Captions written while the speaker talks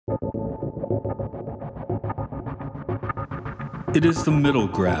It is the middle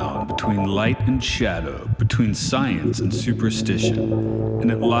ground between light and shadow, between science and superstition,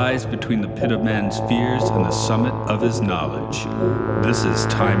 and it lies between the pit of man's fears and the summit of his knowledge. This is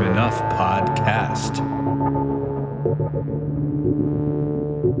Time Enough Podcast.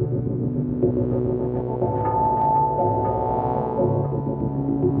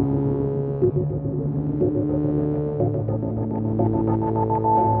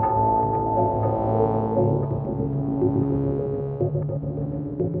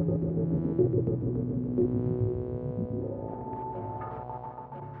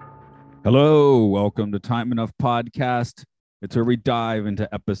 Hello, welcome to Time Enough Podcast. It's where we dive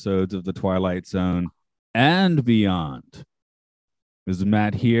into episodes of The Twilight Zone and beyond. This is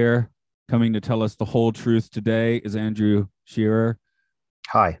Matt here. Coming to tell us the whole truth today is Andrew Shearer.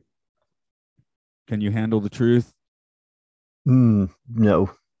 Hi. Can you handle the truth? No.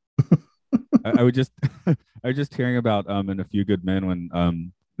 I was just hearing about in A Few Good Men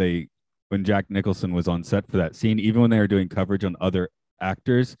when Jack Nicholson was on set for that scene, even when they were doing coverage on other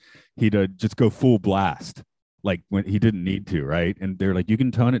actors, he'd just go full blast, like when he didn't need to, right? And they're like, you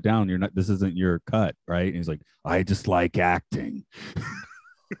can tone it down, this isn't your cut, right? And he's like, I just like acting.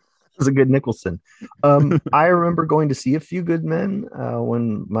 It's a good Nicholson. I remember going to see A Few Good Men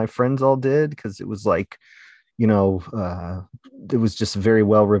when my friends all did, because it was like, it was just very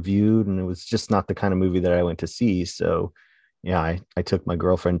well reviewed, and it was just not the kind of movie that I went to see. So yeah, I took my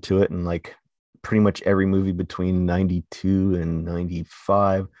girlfriend to it, and like pretty much every movie between 92 and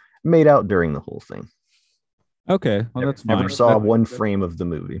 95 made out during the whole thing. Okay, well, that's fine. Never saw one frame of the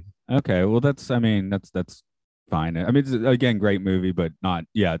movie. Okay, well, that's fine. I mean, it's, again, great movie, but not,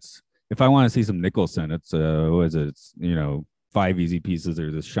 yeah, it's, if I want to see some Nicholson, it's what is it? It's, Five Easy Pieces, or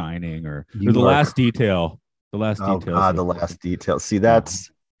The Shining, or The Last Detail. The Last Detail. The Last Detail. See,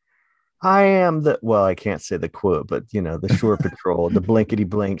 that's I can't say the quote, but the Shore Patrol, the blankety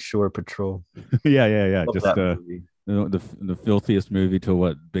blank Shore Patrol. Yeah. Just the filthiest movie to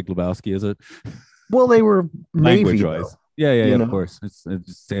what, Big Lebowski, is it? Well, they were language wise. Yeah, of course. It's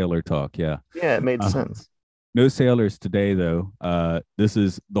sailor talk. Yeah, it made sense. No sailors today, though. This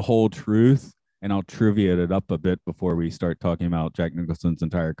is the whole truth, and I'll trivia it up a bit before we start talking about Jack Nicholson's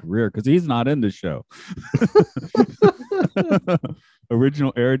entire career, because he's not in the show.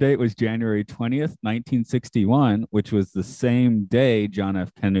 Original air date was January 20th, 1961, which was the same day John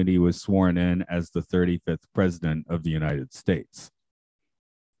F. Kennedy was sworn in as the 35th president of the United States.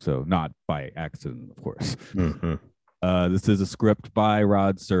 So not by accident, of course. Mm-hmm. This is a script by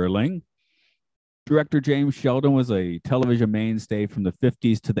Rod Serling. Director James Sheldon was a television mainstay from the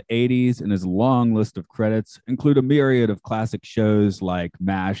 50s to the 80s, and his long list of credits include a myriad of classic shows like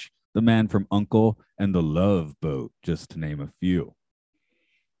MASH, The Man from U.N.C.L.E., and The Love Boat, just to name a few.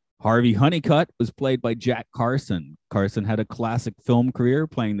 Harvey Honeycutt was played by Jack Carson. Carson had a classic film career,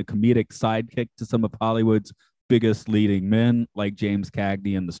 playing the comedic sidekick to some of Hollywood's biggest leading men, like James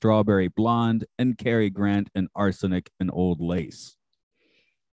Cagney in The Strawberry Blonde and Cary Grant in Arsenic and Old Lace.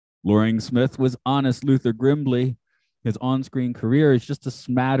 Loring Smith was Honest Luther Grimbley. His on-screen career is just a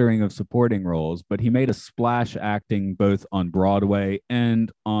smattering of supporting roles, but he made a splash acting both on Broadway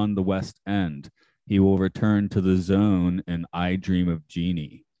and on the West End. He will return to the Zone in I Dream of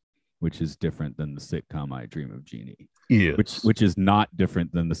Jeannie, which is different than the sitcom I Dream of Jeannie. Yes. Which is not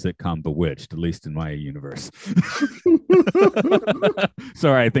different than the sitcom Bewitched, at least in my universe.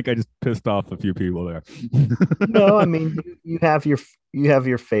 Sorry, I think I just pissed off a few people there. No, I mean, you have your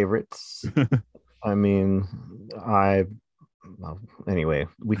favorites. I mean, anyway,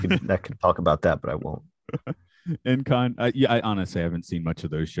 I could talk about that, but I won't. I honestly haven't seen much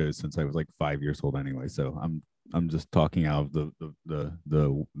of those shows since I was like 5 years old anyway, so I'm just talking out of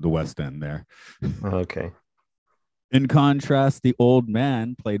the West End there. Okay. In contrast, the old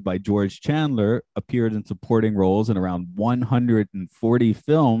man, played by George Chandler, appeared in supporting roles in around 140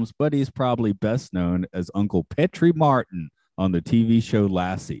 films, but he's probably best known as Uncle Petrie Martin on the TV show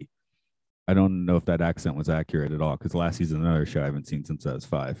Lassie. I don't know if that accent was accurate at all, because Lassie's another show I haven't seen since I was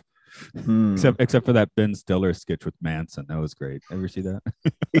 5. Except for that Ben Stiller sketch with Manson. That was great. Ever see that?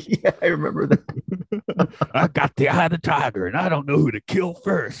 Yeah, I remember that. I got the eye of the tiger, and I don't know who to kill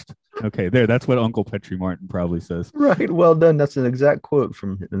first. Okay, that's what Uncle Petrie Martin probably says. Right, well done. That's an exact quote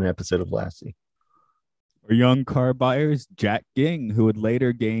from an episode of Lassie. For young car buyers, Jack Ging, who would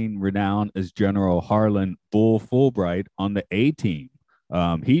later gain renown as General Harlan Bull Fulbright on the A-Team.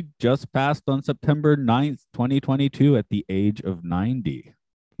 He just passed on September 9th, 2022 at the age of 90.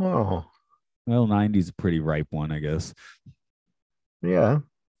 Oh. Well, 90 is a pretty ripe one, I guess. Yeah.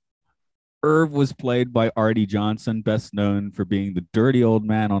 Irv was played by Artie Johnson, best known for being the dirty old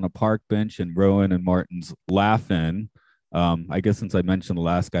man on a park bench in Rowan and Martin's Laugh-In. I guess since I mentioned the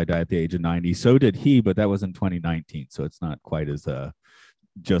last guy died at the age of 90, so did he, but that was in 2019, so it's not quite as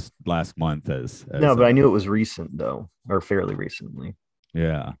just last month as No, but I knew it was recent though, or fairly recently.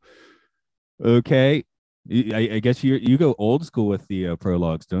 yeah. Okay, I guess you go old school with the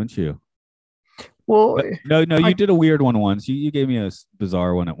prologues, don't you? Well, No, you I did a weird one once. You gave me a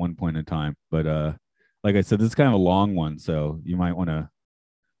bizarre one at one point in time, but like I said, this is kind of a long one, so you might want to,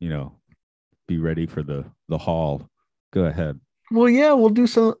 you know, be ready for the haul. Go ahead. well, yeah, we'll do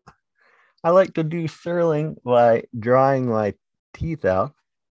some. I like to do Sterling by drawing my teeth out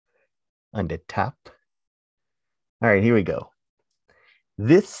on the top. All right, here we go.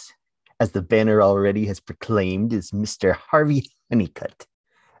 This, as the banner already has proclaimed, is Mr. Harvey Honeycutt,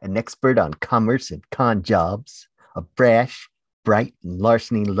 an expert on commerce and con jobs, a brash, bright, and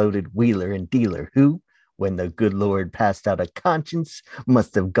larceny loaded wheeler and dealer who, when the good Lord passed out a conscience,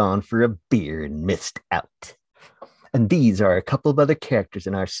 must have gone for a beer and missed out. And these are a couple of other characters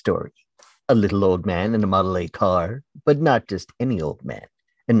in our story. A little old man in a Model A car, but not just any old man,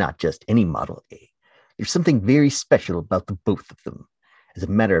 and not just any Model A. There's something very special about the both of them. As a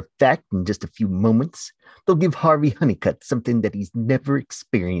matter of fact, in just a few moments, they'll give Harvey Honeycutt something that he's never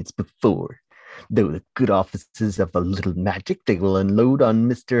experienced before. Though the good offices of a little magic, they will unload on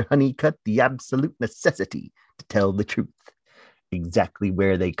Mr. Honeycutt the absolute necessity to tell the truth. Exactly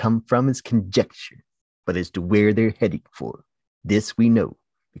where they come from is conjecture, but as to where they're heading for, this we know,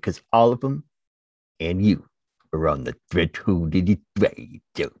 because all of them and you are on the threshold of the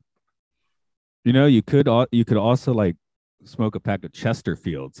radio. You could also like smoke a pack of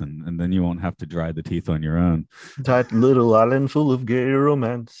Chesterfields, and then you won't have to dry the teeth on your own. That little island full of gay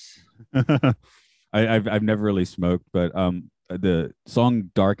romance. I've never really smoked, but the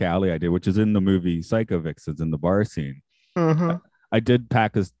song Dark Alley I did, which is in the movie Psycho Vixens in the bar scene. Mm-hmm.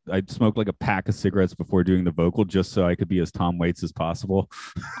 I'd smoke like a pack of cigarettes before doing the vocal just so I could be as Tom Waits as possible.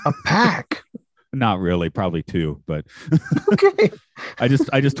 A pack. Not really, probably two, but Okay. I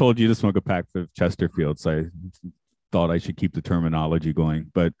just told you to smoke a pack of Chesterfield, so I thought I should keep the terminology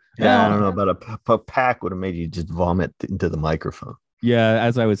going. But Yeah, I don't know about a pack would have made you just vomit into the microphone. yeah,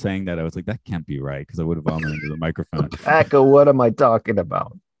 as I was saying that, I was like, that can't be right because I would have vomited into the microphone. Pack of what am I talking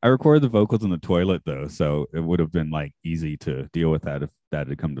about? I recorded the vocals in the toilet though, so it would have been like easy to deal with that if that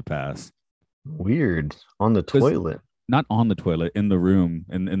had come to pass. Weird. On the 'Cause toilet. not on the toilet, in the room,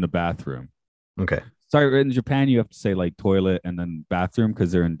 in the bathroom. Okay. Sorry, in Japan you have to say like toilet and then bathroom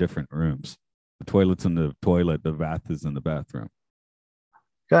because they're in different rooms. The toilet's in the toilet, the bath is in the bathroom.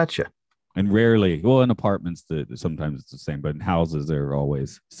 Gotcha. And rarely, well, in apartments, sometimes it's the same, but in houses they're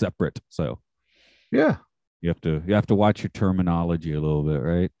always separate. So Yeah. you have to watch your terminology a little bit,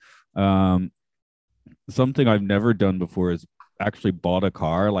 right? Something I've never done before is actually bought a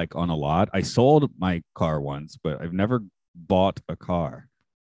car like on a lot. I sold my car once, but I've never bought a car,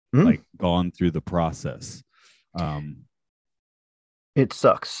 like gone through the process. Um, It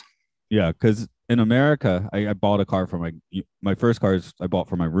sucks. yeah, because in America, I bought a car from my first cars I bought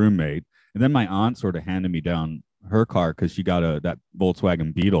from my roommate, and then my aunt sort of handed me down her car because she got that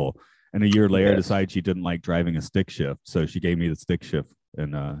Volkswagen Beetle, and a year later decided she didn't like driving a stick shift, so she gave me the stick shift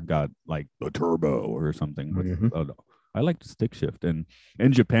and got like the turbo or something. I like the stick shift, and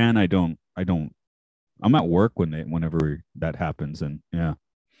in Japan, I don't. I'm at work whenever that happens, and yeah,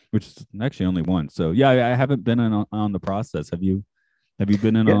 which is actually only once. So yeah, I haven't been in on the process. Have you? Have you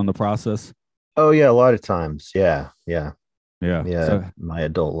been in Yeah. on the process? Oh yeah, a lot of times. Yeah. Yeah. Yeah. Yeah. So My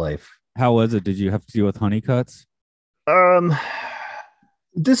adult life. how was it? Did you have to deal with honeycuts? Um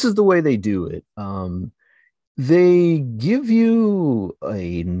this is the way they do it. They give you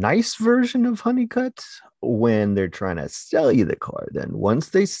a nice version of honeycut when they're trying to sell you the car. Then once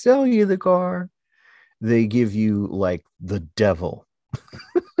they sell you the car, they give you like the devil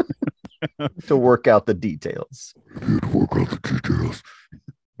to work out the details. Work out the details.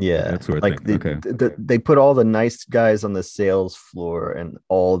 Yeah, That sort of like thing. Okay. they put all the nice guys on the sales floor and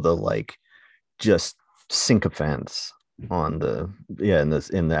all the like just sycophants on the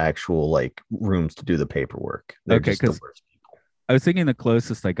in the actual like rooms to do the paperwork. They're Okay, just the because worst people. I was thinking the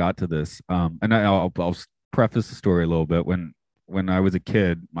closest I got to this, and I'll preface the story a little bit. When I was a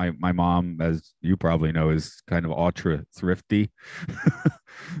kid, my mom, as you probably know, is kind of ultra thrifty.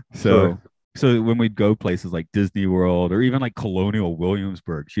 so Sure. so when we'd go places like Disney World or even like Colonial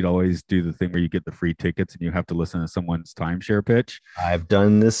Williamsburg, she'd always do the thing where you get the free tickets and you have to listen to someone's timeshare pitch. I've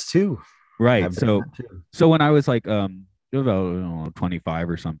done this too. Right. I've done So that too. so when I was like about 25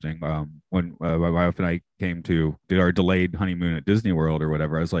 or something, when my wife and I came to did our delayed honeymoon at Disney World or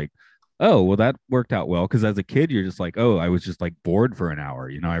whatever, I was like, Oh, well, that worked out well because as a kid, you're just like, oh, I was just like bored for an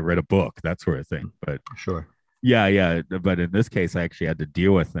hour. I read a book, that sort of thing. But Sure. yeah, yeah. But in this case, I actually had to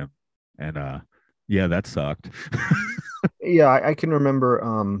deal with him. And yeah, that sucked. Yeah, I can remember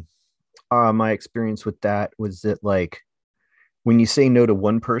my experience with that was that like when you say no to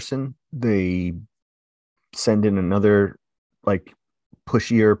one person, they send in another like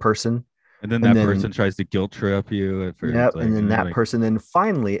pushier person. And then And that then person tries to guilt trip you for yeah, and like, then that like person then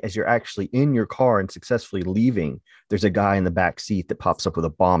finally, as you're actually in your car and successfully leaving, there's a guy in the back seat that pops up with a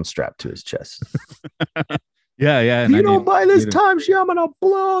bomb strapped to his chest. yeah, yeah. If And you I don't need buy this you to timeshare, I'm gonna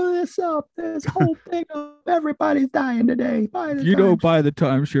blow this up. This whole thing of everybody's dying today. Buy if the you don't timeshare. buy the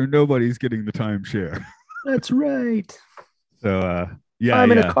timeshare, nobody's getting the timeshare. That's right. So yeah,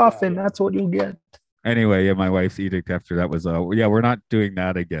 I'm in a yeah. coffin. That's what you'll get. Anyway, yeah, my wife's edict after that was yeah, we're not doing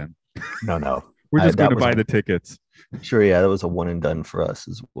that again. No, no. We're just going That to was buy the tickets. sure. Yeah, that was a one and done for us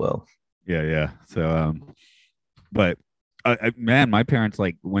as well. Yeah, yeah. So but man, my parents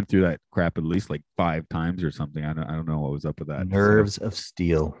like went through that crap at least like 5 times or something. I don't know what was up with that. So Nerves of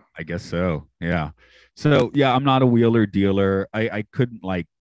steel. I guess so. Yeah. So yeah, I'm not a wheeler dealer. I couldn't like,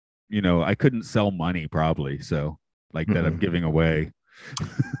 I couldn't sell money probably. So like that I'm Mm-mm. giving away.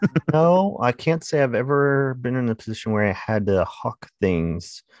 No, I can't say I've ever been in a position where I had to hawk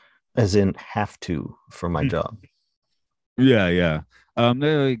things, as in have to for my job. Yeah, yeah. I've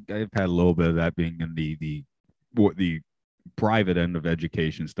had a little bit of that being in the private end of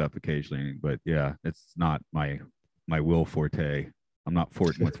education stuff occasionally, but yeah, it's not my will forte. I'm not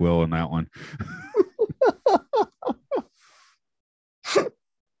forting with will on that one.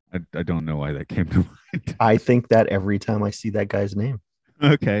 I don't know why that came to mind. I think that every time I see that guy's name.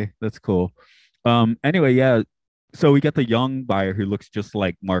 Okay, that's cool. Anyway, yeah. So we got the young buyer who looks just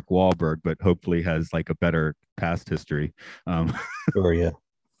like Mark Wahlberg, but hopefully has like a better past history. Um, Sure, yeah.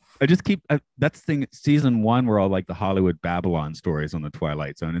 I just keep that's the thing. Season one were all like the Hollywood Babylon stories on the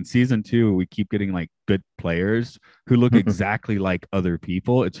Twilight Zone. In season two, we keep getting like good players who look exactly like other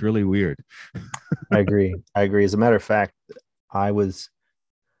people. It's really weird. I agree. I agree. As a matter of fact, I was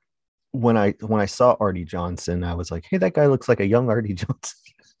when I saw Artie Johnson, I was like, hey, that guy looks like a young Artie Johnson.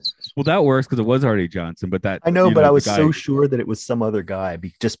 Well, that works because it was Artie Johnson, but that I know, but I the was guy. so sure that it was some other guy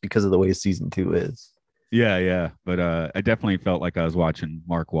just because of the way season two is. Yeah, yeah. But I definitely felt like I was watching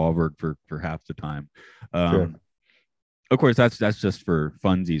Mark Wahlberg for half the time. Sure. Um, of course, that's just for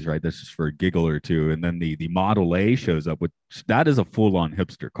funsies, right? That's just for a giggle or two. And then the Model A shows up, which that is a full on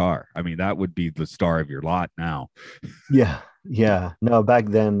hipster car. I mean, that would be the star of your lot now. Yeah. Yeah. No, back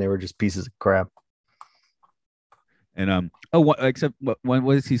then they were just pieces of crap. And oh, what, except when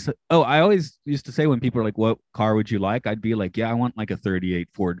was he? Oh, I always used to say when people are like, "What car would you like?" I'd be like, "Yeah, I want like a '38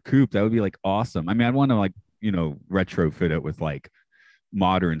 Ford Coupe. That would be like awesome." I mean, I'd want to like retrofit it with like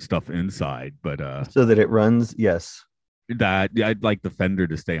modern stuff inside, but So that it runs. Yes. that I'd like the fender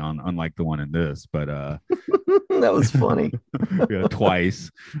to stay on, unlike the one in this, but That was funny. yeah, twice.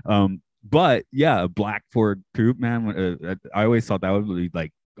 But yeah, a black Ford Coupe, man. I always thought that would be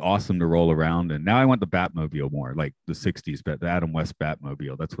like awesome to roll around. And now I want the Batmobile more, like the '60s, but the Adam West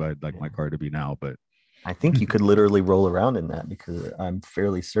Batmobile. That's what I'd like my car to be now. But I think you could literally roll around in that because I'm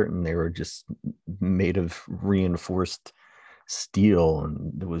fairly certain they were just made of reinforced steel.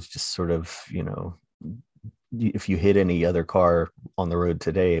 And it was just sort of, if you hit any other car on the road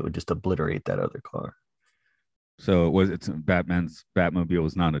today, it would just obliterate that other car. so it's Batman's Batmobile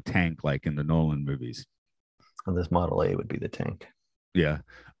was not a tank like in the Nolan movies. And this Model A would be the tank. Yeah.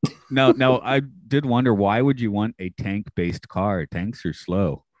 Now I did wonder why would you want a tank based car? Tanks are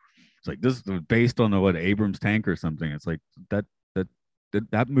slow. It's like this is based on what Abrams tank or something. It's like that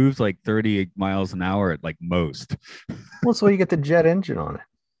that moves like 38 miles an hour at like most. Well, so you get the jet engine on it.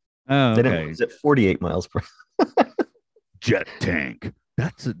 Oh, Then it okay. moves at 48 miles per. Jet tank.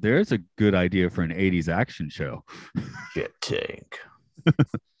 There's a good idea for an 80s action show. Jet tank.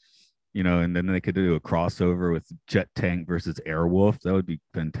 And then they could do a crossover with Jet Tank versus Airwolf. That would be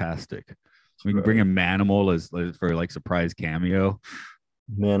fantastic. We can bring in Manimal as for like surprise cameo.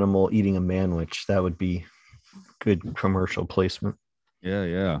 Manimal eating a manwich. That would be good commercial placement. Yeah,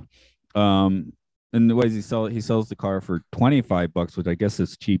 yeah. And the ways he sells the car for $25, which I guess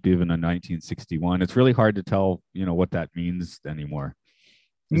is cheap even in 1961. It's really hard to tell, what that means anymore.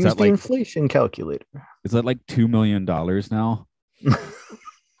 Use the inflation calculator. Is that like $2 million now?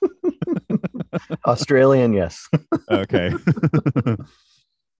 Australian, yes. Okay.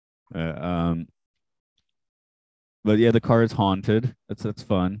 Um, but yeah, the car is haunted. That's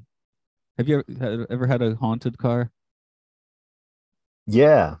fun. Have you ever had a haunted car?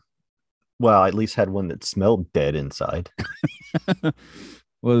 Yeah. Well, I at least had one that smelled dead inside.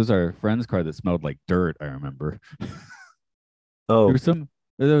 Well, it was our friend's car that smelled like dirt. I remember. There Oh, was some.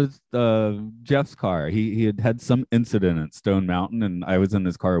 There was Jeff's car. He had had some incident at Stone Mountain, and I was in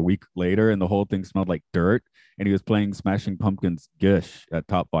his car a week later, and the whole thing smelled like dirt. And he was playing Smashing Pumpkins "Gish" at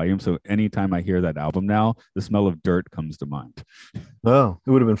top volume. So anytime I hear that album now, the smell of dirt comes to mind. oh, it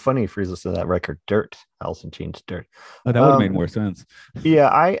would have been funny if he listened to that record, Dirt. Allison Chains Dirt. Oh, that would have made Um, more sense. yeah,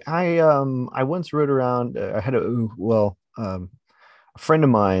 I once rode around. I had a friend of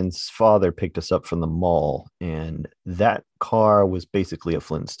mine's father picked us up from the mall, and that car was basically a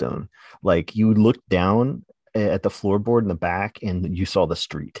Flintstone. Like you looked down at the floorboard in the back, and you saw the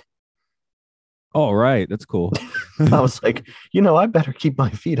street. Oh, right, that's cool. I was like, I better keep my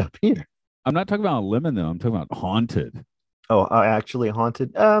feet up here. I'm not talking about Lemon though. I'm talking about Haunted. Oh, I actually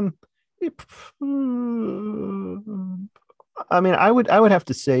haunted. It- I mean, I would have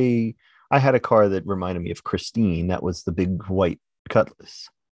to say I had a car that reminded me of Christine. That was the big white Cutlass.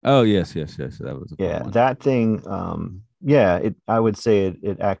 Oh, yes, yes, yes. That was a fun Yeah, one. that thing. Yeah, I would say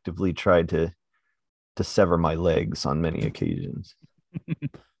it actively tried to sever my legs on many occasions.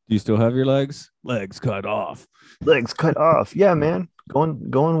 Do you still have your legs? Legs cut off. Legs cut off. Yeah, man,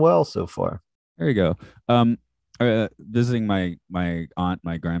 going well so far. There you go. Visiting my aunt,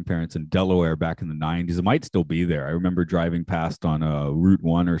 my grandparents in Delaware back in the '90s. It might still be there. I remember driving past on Route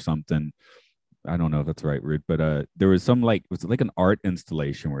One or something. I don't know if that's the right route, but there was some like was it like an art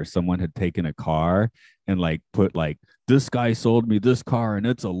installation where someone had taken a car and like put like this guy sold me this car and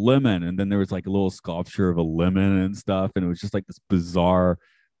it's a lemon, and then there was like a little sculpture of a lemon and stuff, and it was just like this bizarre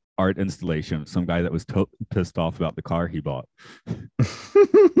art installation of some guy that was pissed off about the car he bought.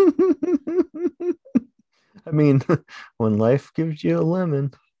 I mean, when life gives you a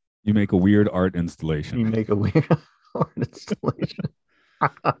lemon, You make a weird art you installation. make a weird art installation.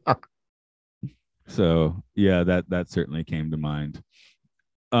 So yeah, that certainly came to mind.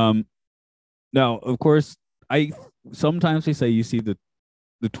 Um, Now, of course, I sometimes we say you see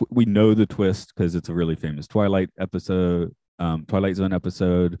we know the twist because it's a really famous Twilight Zone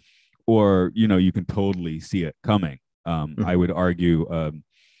episode, or you can totally see it coming. I Mhm, would argue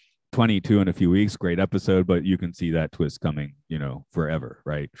 22 in a few weeks, great episode, but you can see that twist coming, forever,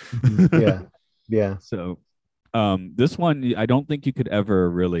 right? mhm. Yeah, yeah. So this one, I don't think you could ever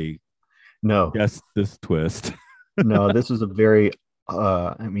really No, guess this twist. no. This was a very.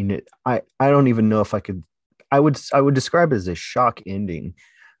 I mean, I don't even know if I could. I would describe it as a shock ending,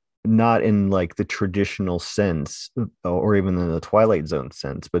 not in like the traditional sense, or even in the Twilight Zone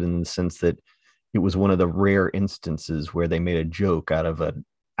sense, but in the sense that it was one of the rare instances where they made a joke out of an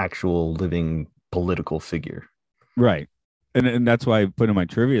actual living political figure. Right. And that's why I put in my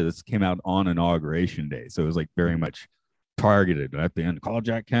trivia this came out on inauguration day. So it was like very much targeted at the end. Call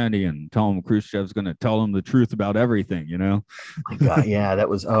Jack Kennedy and tell him Khrushchev's going to tell him the truth about everything. My God, yeah, that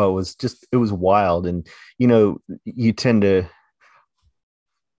was it was wild, and you tend to,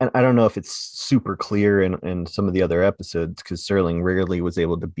 and I don't know if it's super clear in some of the other episodes because Serling rarely was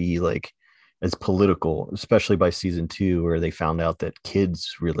able to be like as political, especially by season two, where they found out that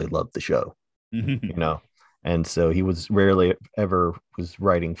kids really loved the show, you know. And so he was rarely ever was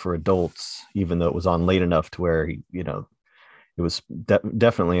writing for adults, even though it was on late enough to where it was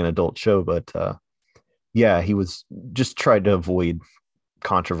definitely an adult show. But yeah, he was just tried to avoid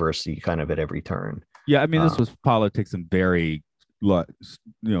controversy kind of at every turn. Yeah, I mean this Um, was politics in very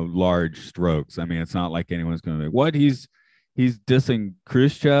large strokes. I mean it's not like anyone's going to be what he's dissing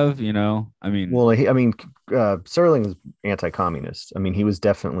Khrushchev. I mean, well, Serling was anti-communist. I mean, he was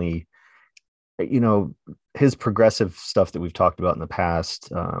definitely, you know, his progressive stuff that we've talked about in the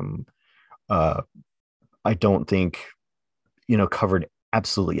past. Uh, I don't think covered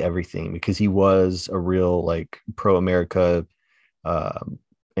absolutely everything because he was a real like pro-America, um,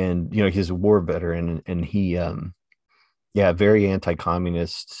 and he's a war veteran, and he yeah, very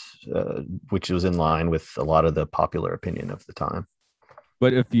anti-communist, which was in line with a lot of the popular opinion of the time.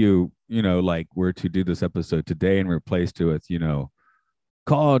 but if like were to do this episode today and replaced it with,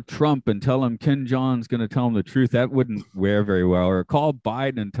 call Trump and tell him Ken John's going to tell him the truth, that wouldn't wear very well. Or call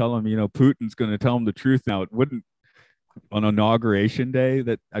Biden and tell him, Putin's going to tell him the truth. Now, it wouldn't on inauguration day.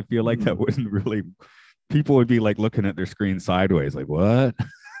 That I feel like that Mm. wouldn't really. People would be like looking at their screen sideways, like what?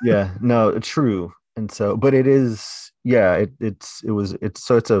 Yeah, no, true. And so, but it is, yeah, it's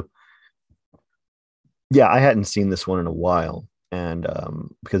a, yeah, I hadn't seen this one in a while. And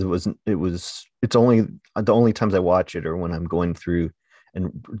because it's only the only times I watch it or when I'm going through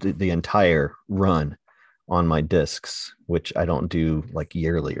and the entire run on my discs, which I don't do like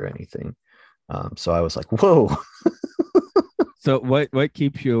yearly or anything. So I was like, whoa. So what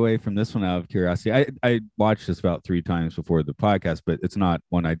keeps you away from this one out of curiosity? I watched this about 3 times before the podcast, but it's not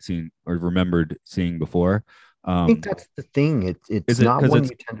one I'd seen or remembered seeing before. I think Um, that's the thing. It's is it not because one it's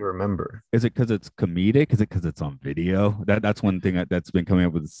you tend to remember. is it because it's comedic? Is it because it's on video? That's one thing that's been coming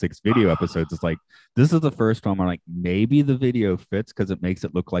up with the 6 video episodes. It's like this is the first one where like maybe the video fits because it makes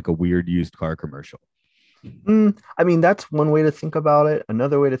it look like a weird used car commercial. I mean, that's one way to think about it.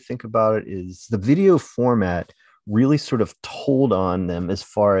 Another way to think about it is the video format really sort of told on them as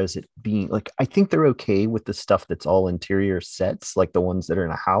far as it being like, I think they're okay with the stuff that's all interior sets, like the ones that are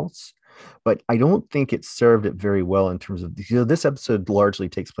in a house. But I don't think it served it very well in terms of, this episode largely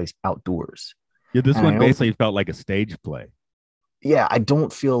takes place outdoors. Yeah, this And I one don't, basically felt like a stage play. yeah, I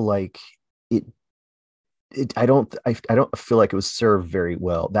don't feel like it I don't feel like it was served very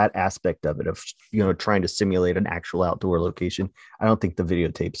well. That aspect of it, of trying to simulate an actual outdoor location, I don't think the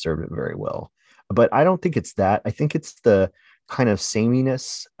videotape served it very well. But I don't think it's that. I think it's the kind of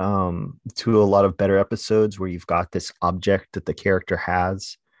sameness to a lot of better episodes where you've got this object that the character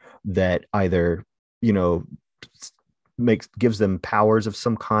has that either you know gives them powers of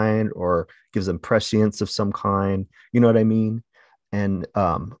some kind or gives them prescience of some kind. You know what I mean? And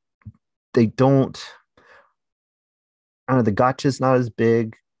they don't. I don't know, the gotcha's not as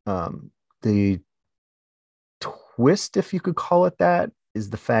big. The twist, if you could call it that, is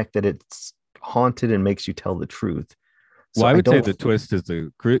the fact that it's haunted and makes you tell the truth. Well, So I I would say don't. the twist is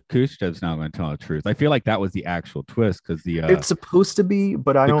the Khrushchev's not going to tell the truth. I feel like that was the actual twist because It's supposed to be,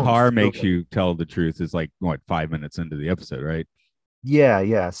 but I the don't car feel makes you tell the truth is like what 5 minutes into the episode, right? yeah,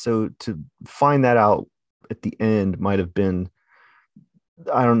 yeah. So to find that out at the end might have been,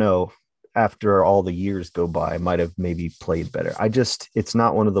 I don't know, after all the years go by, might have maybe played better. It's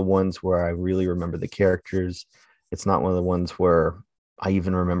not one of the ones where I really remember the characters. It's not one of the ones where I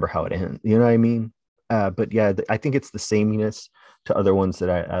even remember how it ends. You know what I mean? But yeah, I think it's the sameness to other ones that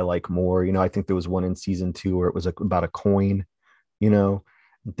I like more. I think there was one in season 2 where it was about a coin, and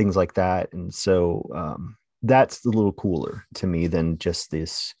things like that. And so that's a little cooler to me than just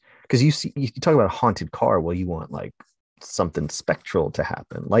this. Because you talk about a haunted car. Well, you want like something spectral to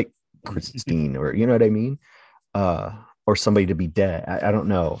happen, like Christine, or you know what I mean? Or somebody to be dead. I don't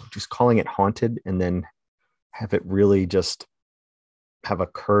know. Just calling it haunted and then have it really just have a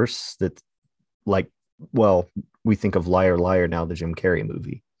curse that's like, well, we think of Liar Liar now, the Jim Carrey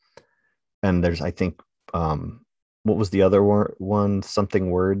movie. And there's, I think, what was the other one?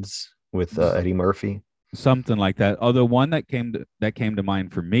 Something Words with Eddie Murphy. Something like that. Although one that came to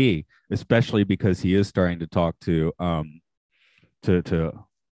mind for me, especially because he is starting to talk to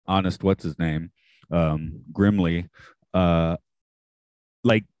honest what's his name, Grimly, uh,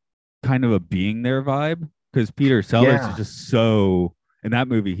 like kind of a being there vibe because Peter Sellers is Yeah. just so in that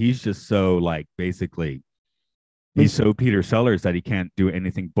movie. He's just so like basically he's He's, so Peter Sellers that he can't do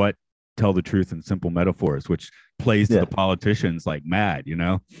anything but tell the truth in simple metaphors, which plays to yeah. the politicians like mad, you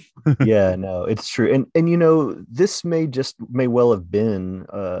know? Yeah, no, it's true. And this may well have been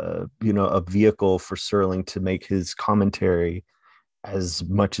a vehicle for Serling to make his commentary as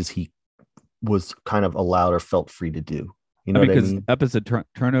much as he was kind of allowed or felt free to do. You I know mean, what I because mean? episode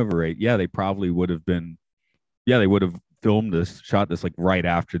turnover rate, yeah, they probably would have been, yeah, they would have filmed this, shot this like right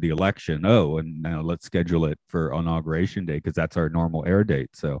after the election. Oh, and now let's schedule it for inauguration day because that's our normal air date.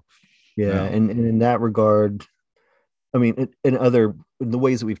 So, Yeah, no, and in that regard, I mean, in the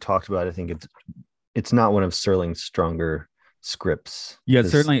ways that we've talked about, I think it's not one of Serling's stronger scripts yeah, it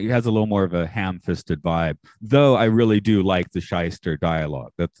because certainly has a little more of a ham-fisted vibe. Though I really do like the shyster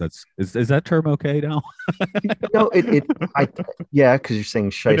dialogue. That's is that term okay now? I yeah, because you're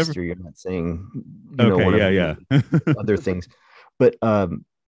saying I never. shyster, you're not saying Okay, one of yeah, the yeah. other things, but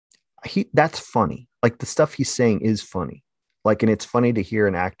that's funny. Like the stuff he's saying is funny. Like, and it's funny to hear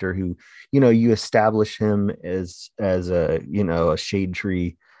an actor who, you establish him as a shade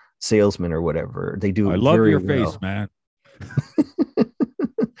tree salesman or whatever. They do I it love very your face, well man.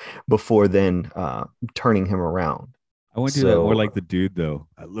 before then turning him around. I want to do that more So like the dude though.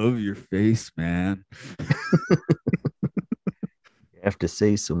 I love your face, man. you have to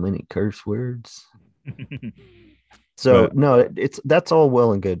say so many curse words. So But no, that's all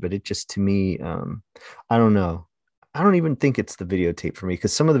well and good, but it just, to me, I don't know. I don't even think it's the videotape for me,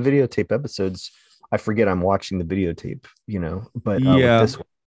 because some of the videotape episodes, I forget I'm watching the videotape, But with yeah, this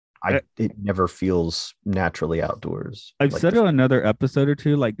one, it never feels naturally outdoors I've like said the. it on another episode or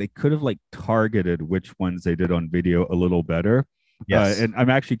two. Like they could have like targeted which ones they did on video a little better. Yes. And I'm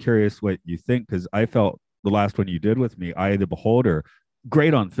actually curious what you think because I felt the last one you did with me, Eye of the Beholder,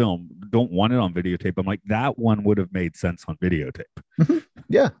 great on film. Don't want it on videotape. I'm like that one would have made sense on videotape,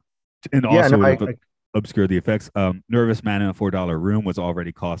 Yeah. and Yeah. also No, would I, have I obscure the effects. Nervous Man in a $4 room was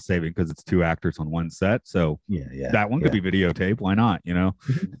already cost saving because it's two actors on one set. So Yeah, yeah, that one could yeah. be videotaped. Why not? You know.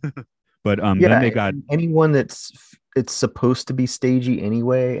 Mhm. But then Yeah, they got anyone that's it's supposed to be stagey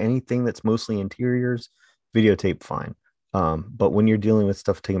anyway, anything that's mostly interiors, videotape fine. But when you're dealing with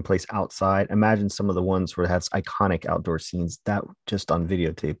stuff taking place outside, imagine some of the ones where it has iconic outdoor scenes that just on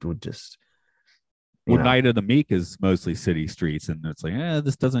videotape would just, you well, know, Night of the Meek is mostly city streets, and it's like,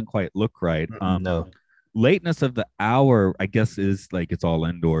 this doesn't quite look right. no. Lateness of the hour, I guess, is like it's all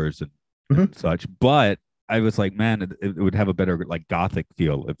indoors and Mhm. such. But I was like, man, it would have a better like gothic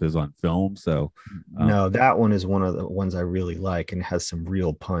feel if it was on film. So, um, No, that one is one of the ones I really like and has some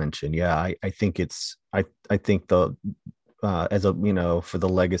real punch. And yeah, I think I think the as a for the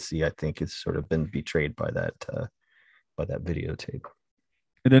legacy, I think it's sort of been betrayed by that videotape.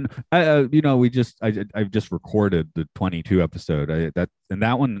 and then I've just recorded the 22 episode.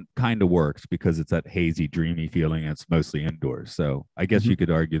 That one kind of works because it's that hazy, dreamy feeling. And it's mostly indoors, so I guess Mhm. you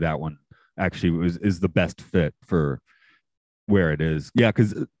could argue that one actually is the best fit for where it is. Yeah,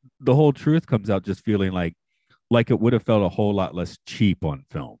 because the whole truth comes out just feeling like it would have felt a whole lot less cheap on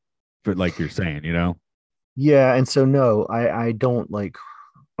film, for like you're saying, you know. Yeah, and so no, I don't like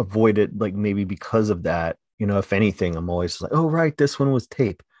avoid it like maybe because of that. If anything, I'm always like, oh right, this one was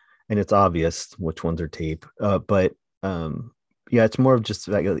tape, and it's obvious which ones are tape. But yeah, it's more of just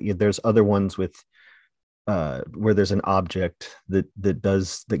like there's other ones with where there's an object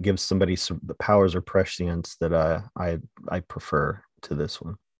that gives somebody some the powers or prescience that I prefer to this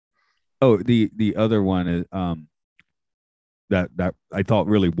one. Oh, the other one is that I thought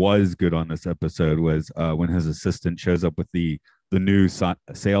really was good on this episode was when his assistant shows up with the new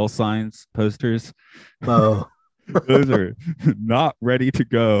sale signs posters. Oh. Those are not ready to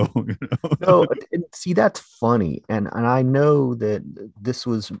go. You know? No, see, that's funny, and I know that this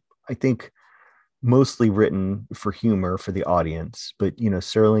was, I think, mostly written for humor for the audience, but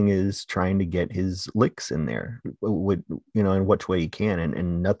Serling is trying to get his licks in there, with in which way he can,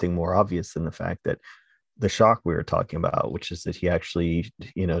 and nothing more obvious than the fact that the shock we were talking about, which is that he actually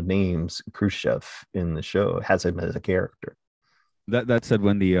names Khrushchev in the show, has him as a character. That said,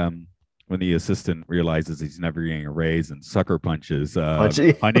 when the assistant realizes he's never getting a raise and sucker punches Punch.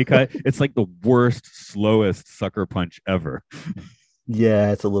 Honeycutt, it's like the worst, slowest sucker punch ever.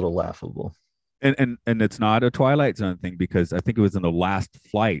 Yeah, it's a little laughable. And it's not a Twilight Zone thing because I think it was in the last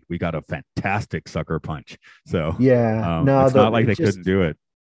flight we got a fantastic sucker punch. So Yeah, no, it's not though like it they couldn't just do it.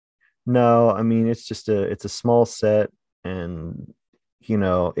 no, I mean it's a small set, and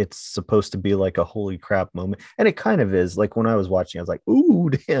it's supposed to be like a holy crap moment, and it kind of is. Like when I was watching, I was like, ooh,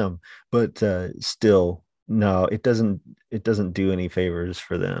 damn. But still, no, it doesn't do any favors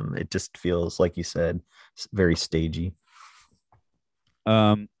for them. It just feels, like you said, very stagey.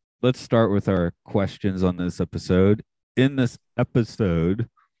 Um, let's start with our questions on this episode. In this episode,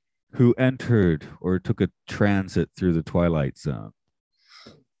 who entered or took a transit through the Twilight Zone?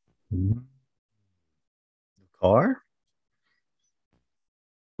 Car.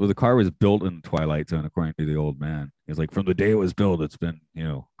 Well, the car was built in the Twilight Zone, according to the old man. He's like, from the day it was built, it's been,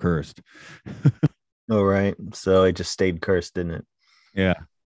 cursed. Oh, right. So it just stayed cursed, didn't it? Yeah.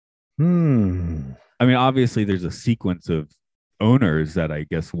 Hmm. I mean, obviously, there's a sequence of owners that I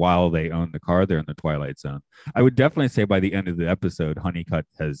guess while they own the car, they're in the Twilight Zone. I would definitely say by the end of the episode, Honeycutt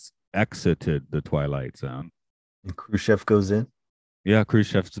has exited the Twilight Zone. And Khrushchev goes in. Yeah,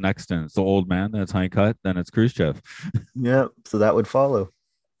 Khrushchev's next, and it's the old man. That's Honeycutt. Then it's Khrushchev, Yeah. So that would follow.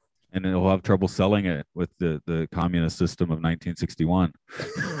 and he'll have trouble selling it with the communist system of 1961.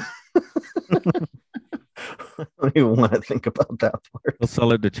 I don't even want to think about that part. He'll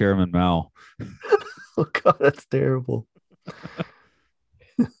sell it to Chairman Mao. Oh God, that's terrible.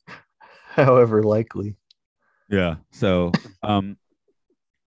 However likely. Yeah. So, are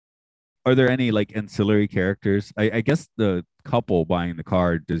there any like ancillary characters? I guess the couple buying the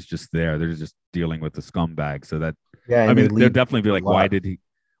card is just there. They're just dealing with the scumbag. So that, Yeah, I and they mean, they'll leave definitely be a like, lot.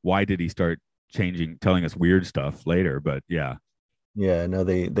 why did he start changing, telling us weird stuff later? But yeah, Yeah, no,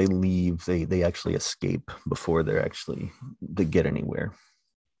 they leave. They actually escape before they get anywhere.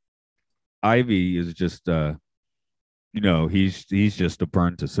 Ivy is just, he's just a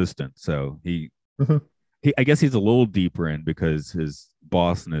burnt assistant. So Mhm. I guess he's a little deeper in because his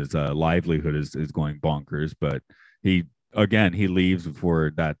boss and his livelihood is going bonkers. But he he leaves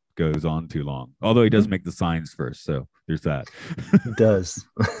before that goes on too long. Although he does Mhm. make the signs first, so there's that. He does.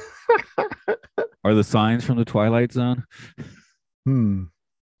 Are the signs from the Twilight Zone? Hmm.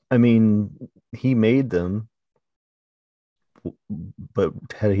 I mean, he made them, but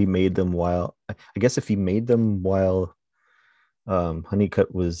had he made them while? I guess if he made them while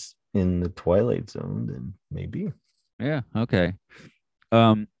Honeycutt was in the Twilight Zone, then maybe. Yeah. Okay.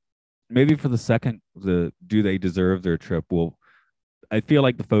 Um, maybe for the second, the do they deserve their trip? Well, I feel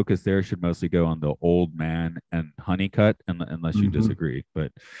like the focus there should mostly go on the old man and Honeycutt, unless you Hmm. disagree.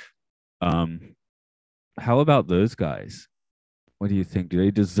 But um, how about those guys? What do you think? Do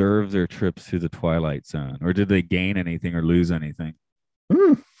they deserve their trips to the Twilight Zone, or did they gain anything or lose anything?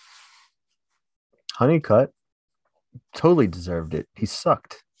 Mm, Honeycutt totally deserved it. He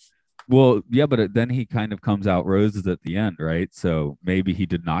sucked. Well, yeah, but then he kind of comes out roses at the end, right? So maybe he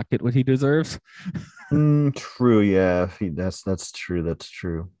did not get what he deserves. True, yeah. That's true. That's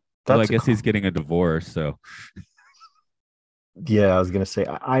true. Although I That's a guess he's getting a divorce, so Yeah, I was gonna say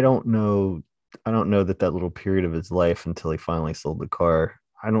I don't know. I don't know that that little period of his life until he finally sold the car.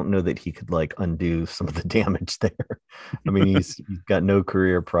 I don't know that he could like undo some of the damage there. I mean, he's got no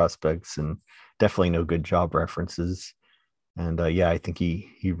career prospects and definitely no good job references. And yeah, I think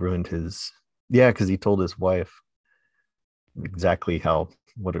he ruined his yeah because he told his wife exactly how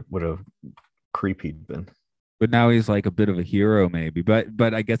what a creep he'd been. but now he's like a bit of a hero, maybe.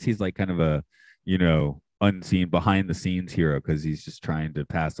 But I guess he's like kind of a unseen behind the scenes hero because he's just trying to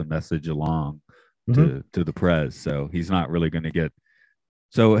pass a message along Mhm. to the press. So he's not really going to get.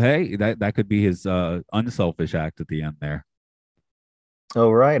 So hey, that could be his unselfish act at the end there.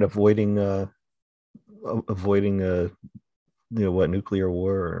 Oh right, avoiding what nuclear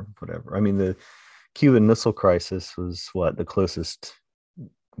war or whatever. I mean the Cuban Missile Crisis was what the closest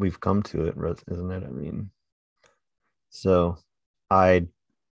we've come to it, isn't it? I mean, so I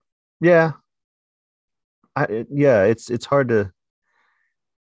yeah, yeah, it's hard to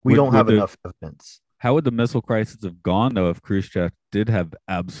we Would don't have would the enough evidence. How would the missile crisis have gone though if Khrushchev did have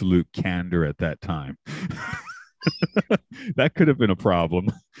absolute candor at that time? That could have been a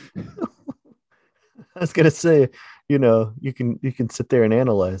problem. I was gonna say, you can sit there and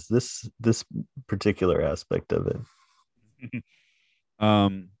analyze this particular aspect of it.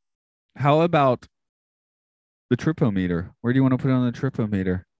 um, how about the tripometer? Where do you want to put it on the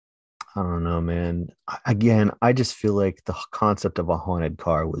tripometer? I don't know, man. Again, I just feel like the concept of a haunted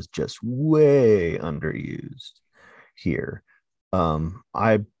car was just way underused here.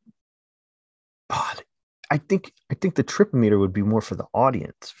 I God, I think the trip meter would be more for the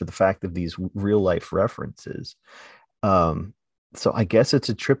audience for the fact of these real life references. Um, so I guess it's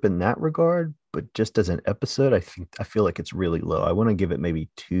a trip in that regard, but just as an episode, I feel like it's really low. I want to give it maybe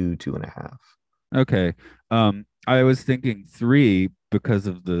two and a half. Okay. I was thinking three because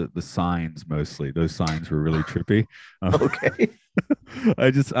of the signs mostly. Those signs were really trippy. Okay.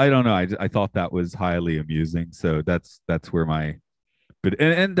 I don't know. I thought that was highly amusing. So that's where my but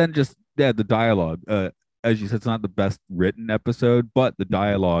and then just yeah, the dialogue. As you said, it's not the best written episode, but the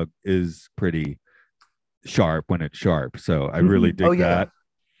dialogue is pretty sharp when it's sharp. So I really Oh dig yeah. that.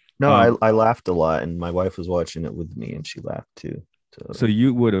 No, Um, I laughed a lot, and my wife was watching it with me, and she laughed too. so Totally.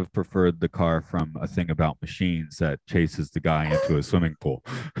 you would have preferred the car from A Thing About Machines that chases the guy into a swimming pool.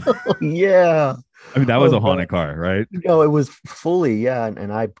 Oh yeah. I mean, that was Oh a god. haunted car, right? No, it was fully, yeah,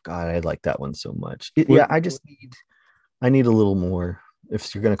 and I like that one so much. What Yeah, I need a little more.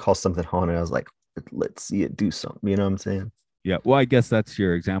 If you're gonna call something haunted, I was like, let's see it do something. You know what I'm saying? Yeah, well, I guess that's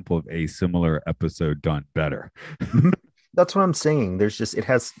your example of a similar episode done better. Mhm. That's what I'm saying. There's just it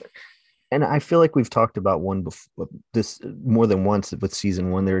has, and I feel like we've talked about one before this more than once with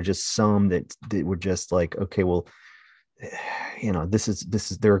season one. There are just some that were just like, okay, well, this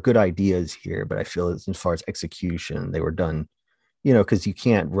is there are good ideas here, but I feel as far as execution, they were done. Because you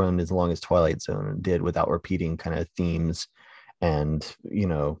can't run as long as Twilight Zone did without repeating kind of themes and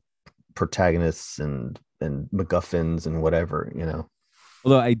protagonists and MacGuffins and whatever.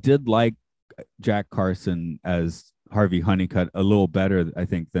 Although I did like Jack Carson as Harvey Honeycutt a little better, I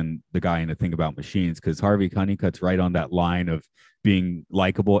think, than the guy in The Thing About Machines, because Harvey Honeycutt's right on that line of being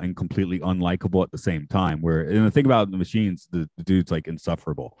likable and completely unlikable at the same time. Where in The Thing About the Machines, the dude's like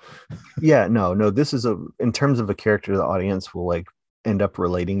insufferable. Yeah, no, this is a in terms of a character the audience will like end up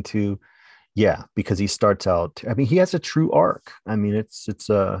relating to. Yeah, because he starts out. I mean, he has a true arc. I mean, it's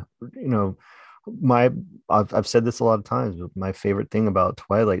you know, my I've said this a lot of times, but my favorite thing about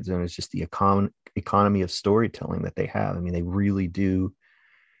Twilight Zone is just the economy of storytelling that they have. I mean, they really do.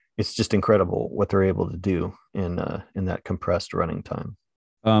 It's just incredible what they're able to do in that compressed running time.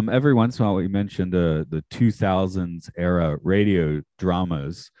 Every once in a while, we mentioned the 2000s era radio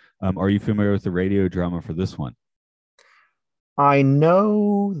dramas. Are you familiar with the radio drama for this one? I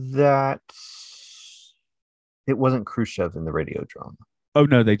know that it wasn't Khrushchev in the radio drama. Oh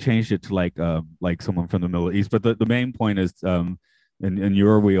no, they changed it to like someone from the Middle East. But the main point is in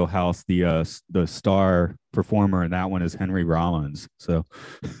your wheelhouse, the star performer in that one is Henry Rollins. So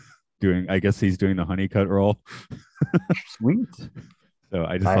I guess he's doing the Honeycutt role. Sweet. So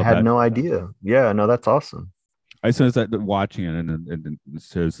I just I thought had that no idea. Yeah, no, that's awesome. I started watching it, and it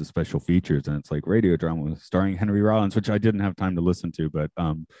shows the special features, and it's like radio drama starring Henry Rollins, which I didn't have time to listen to, but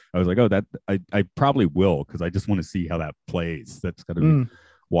I was like, oh, that I probably will, because I just want to see how that plays. That's got to be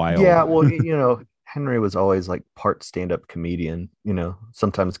wild. Yeah, well, Henry was always like part stand-up comedian,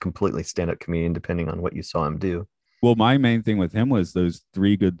 sometimes completely stand-up comedian, depending on what you saw him do. Well, my main thing with him was those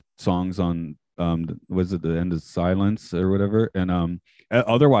 3 good songs on was it The End of Silence or whatever, and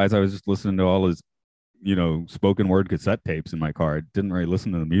otherwise I was just listening to all his spoken word cassette tapes in my car. I didn't really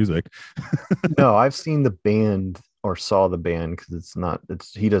listen to the music. No, I've seen the band, or saw the band,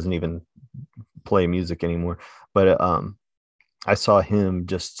 because he doesn't even play music anymore, but I saw him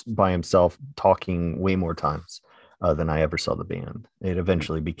just by himself talking way more times than I ever saw the band. It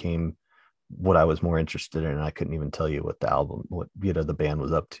eventually became what I was more interested in, and I couldn't even tell you what the band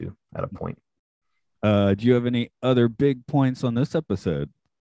was up to at a point. Do you have any other big points on this episode?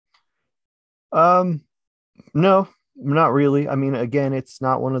 No, not really. I mean, again, it's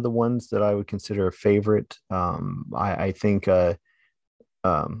not one of the ones that I would consider a favorite. I think there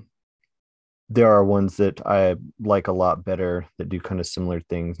are ones that I like a lot better that do kind of similar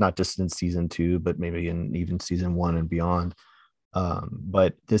things, not just in season 2, but maybe in even season 1 and beyond.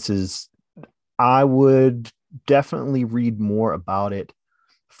 But I would definitely read more about it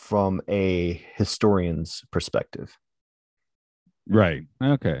from a historian's perspective. Right.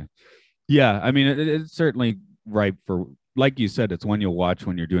 Okay. Yeah. I mean, it's certainly ripe for, like you said, it's one you'll watch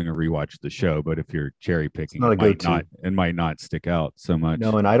when you're doing a rewatch of the show. But if you're cherry picking, it might not stick out so much.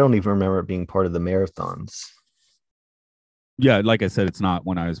 No, and I don't even remember it being part of the marathons. Yeah, like I said, it's not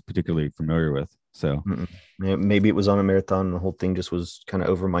one I was particularly familiar with. So maybe it was on a marathon and the whole thing just was kind of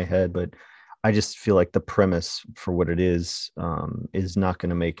over my head. But I just feel like the premise for what it is not going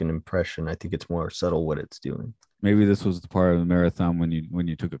to make an impression. I think it's more subtle what it's doing. Maybe this was the part of the marathon when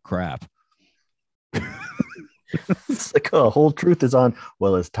you took a crap. It's like a whole truth is on.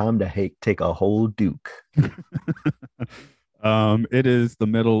 Well, it's time to take a whole Duke. It is the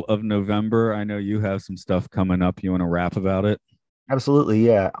middle of November. I know you have some stuff coming up. You want to rap about it? Absolutely,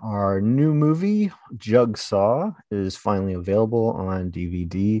 yeah. Our new movie, Jigsaw, is finally available on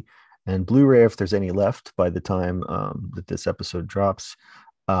DVD and Blu-ray, if there's any left by the time that this episode drops.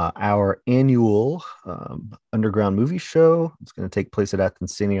 Our annual underground movie show, it's going to take place at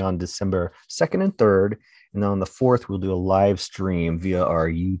Athens City on December 2nd and 3rd. And then on the 4th, we'll do a live stream via our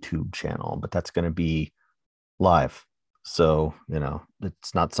YouTube channel, but that's going to be live. So,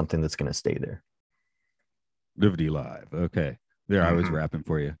 it's not something that's going to stay there. Livity Live. Okay. There, I was rapping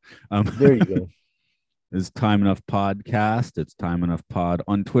for you. There you go. It's Time Enough Podcast. It's Time Enough Pod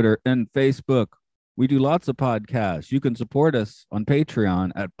on Twitter and Facebook. We do lots of podcasts. You can support us on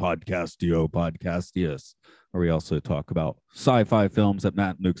Patreon at Podcastio Podcastius, where we also talk about sci-fi films at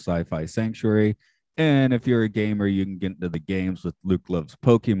Matt and Luke's Sci-Fi Sanctuary. And if you're a gamer, you can get into the games with Luke Loves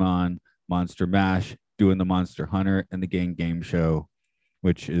Pokemon, Monster Mash, doing the Monster Hunter, and the Game Show,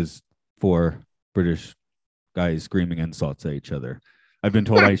 which is for British guys screaming insults at each other. I've been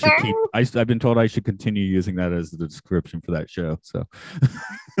told I've been told I should continue using that as the description for that show. So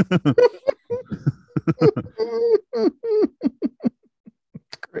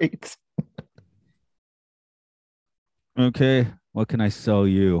great. Okay, what can I sell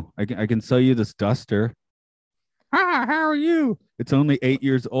you? I can sell you this duster. How are you? It's only 8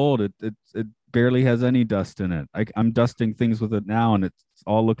 years old. It barely has any dust in it. I'm dusting things with it now, and it's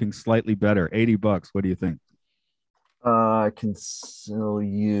all looking slightly better. $80. What do you think? I can sell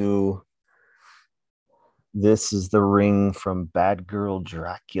you. This is the ring from Bad Girl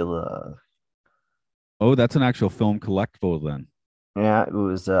Dracula. Oh, that's an actual film collectible then. Yeah, it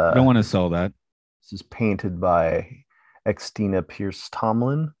was. I don't want to sell that. This is painted by Xtina Pierce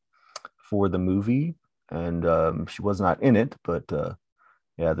Tomlin for the movie, and she was not in it, but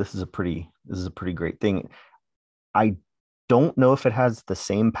yeah, this is a pretty great thing. I don't know if it has the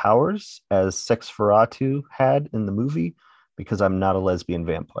same powers as Sexferatu had in the movie, because I'm not a lesbian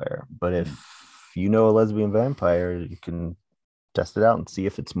vampire. But if you know a lesbian vampire, you can test it out and see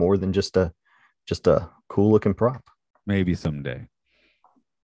if it's more than just a cool looking prop. Maybe someday.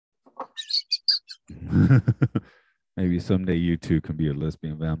 Maybe someday you too can be a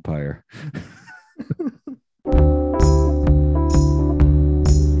lesbian vampire.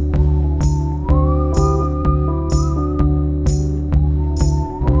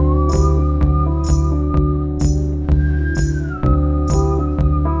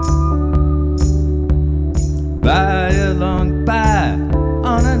 By along by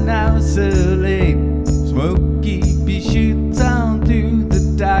on a now lane, smoky shoots on through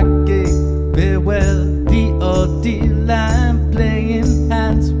the dark.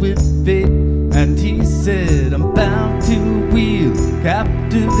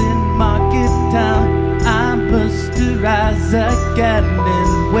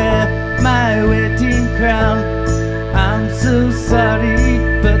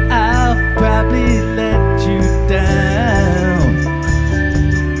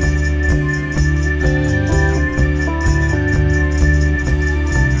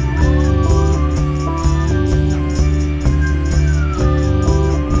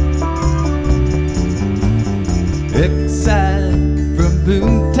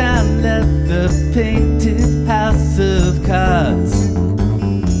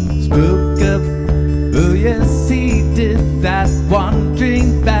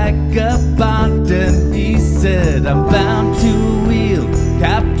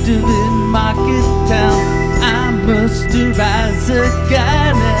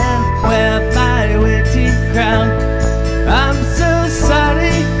 wear my waiting crown. I'm so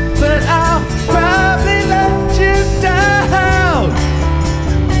sorry, but I'll probably let you down.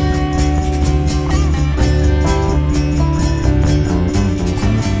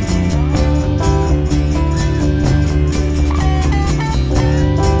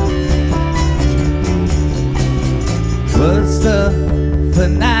 Was the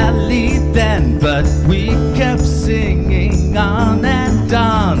finale then, but we kept singing on and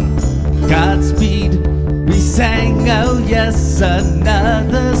on. Godspeed, we sang, oh yes,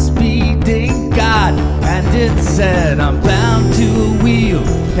 another speeding God, and it said